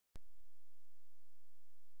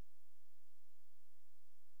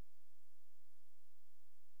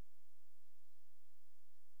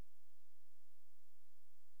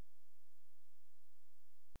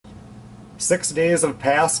6 days have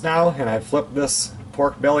passed now, and I've flipped this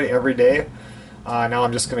pork belly every day. Now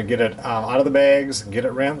I'm just going to get it out of the bags, get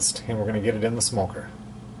it rinsed, and we're going to get it in the smoker.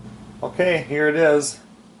 Okay, here it is,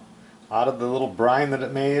 out of the little brine that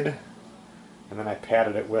it made, and then I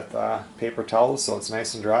patted it with paper towels so it's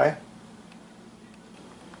nice and dry.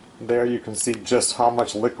 There you can see just how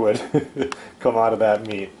much liquid come out of that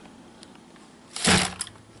meat.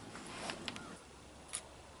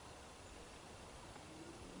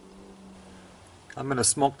 I'm going to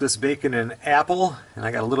smoke this bacon in apple, and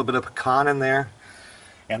I got a little bit of pecan in there.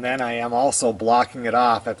 And then I am also blocking it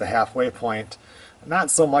off at the halfway point.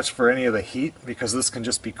 Not so much for any of the heat, because this can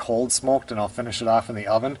just be cold smoked and I'll finish it off in the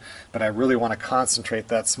oven, but I really want to concentrate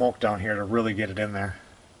that smoke down here to really get it in there.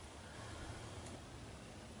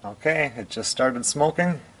 Okay, it just started smoking.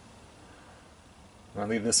 I'm going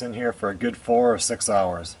to leave this in here for a good 4 or 6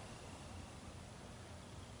 hours.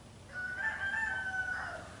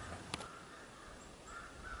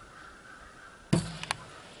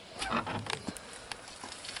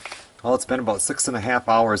 Well, it's been about 6.5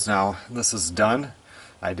 hours now. This is done.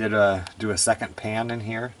 I did do a second pan in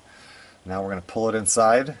here. Now we're going to pull it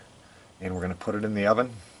inside and we're going to put it in the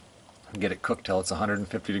oven and get it cooked till it's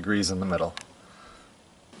 150 degrees in the middle.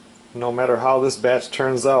 No matter how this batch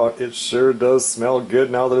turns out, it sure does smell good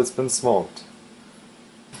now that it's been smoked.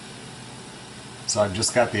 So I've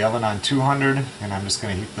just got the oven on 200, and I'm just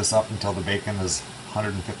going to heat this up until the bacon is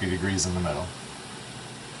 150 degrees in the middle.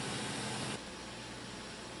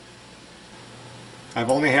 I've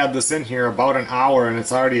only had this in here about an hour and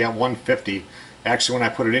it's already at 150. Actually, when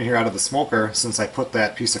I put it in here out of the smoker, since I put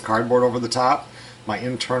that piece of cardboard over the top, my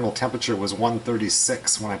internal temperature was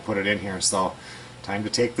 136 when I put it in here. So time to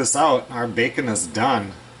take this out. Our bacon is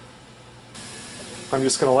done. I'm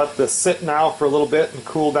just going to let this sit now for a little bit and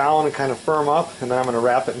cool down and kind of firm up, and then I'm going to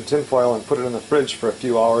wrap it in tin foil and put it in the fridge for a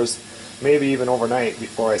few hours, maybe even overnight,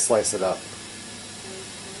 before I slice it up.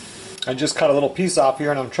 I just cut a little piece off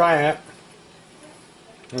here and I'm trying it.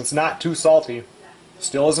 It's not too salty.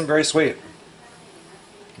 Still isn't very sweet.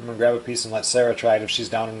 I'm going to grab a piece and let Sarah try it if she's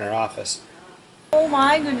down in her office. Oh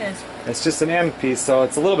my goodness. It's just an end piece, so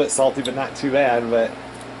it's a little bit salty, but not too bad. But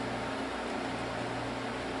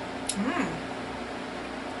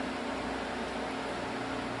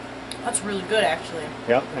That's really good, actually.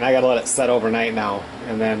 Yep, and I got to let it set overnight now,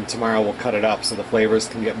 and then tomorrow we'll cut it up so the flavors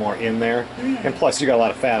can get more in there. And plus, you got a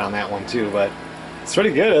lot of fat on that one too, but it's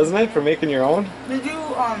pretty good, isn't it, for making your own? Did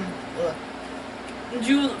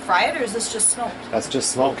you fry it, or is this just smoked? That's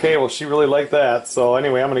just smoked. Okay, well, she really liked that. So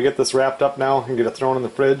anyway, I'm going to get this wrapped up now and get it thrown in the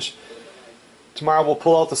fridge. Tomorrow we'll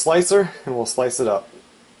pull out the slicer and we'll slice it up.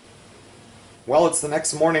 Well, it's the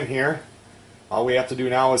next morning here. All we have to do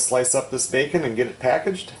now is slice up this bacon and get it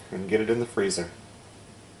packaged and get it in the freezer.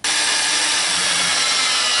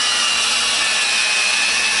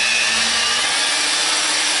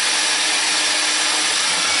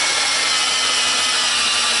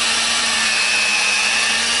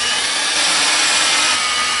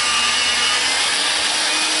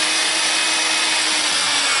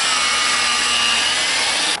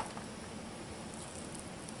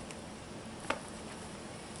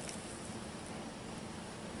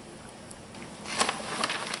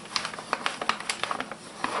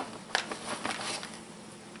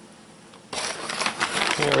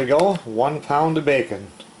 There we go, 1 pound of bacon.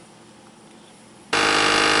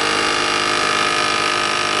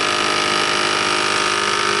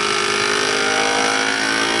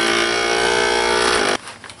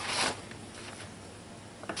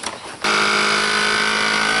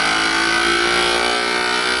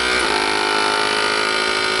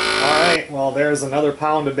 Alright, well, there's another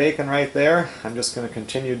pound of bacon right there. I'm just going to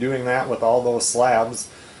continue doing that with all those slabs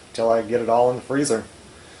until I get it all in the freezer.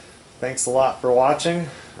 Thanks a lot for watching.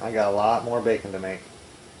 I got a lot more bacon to make.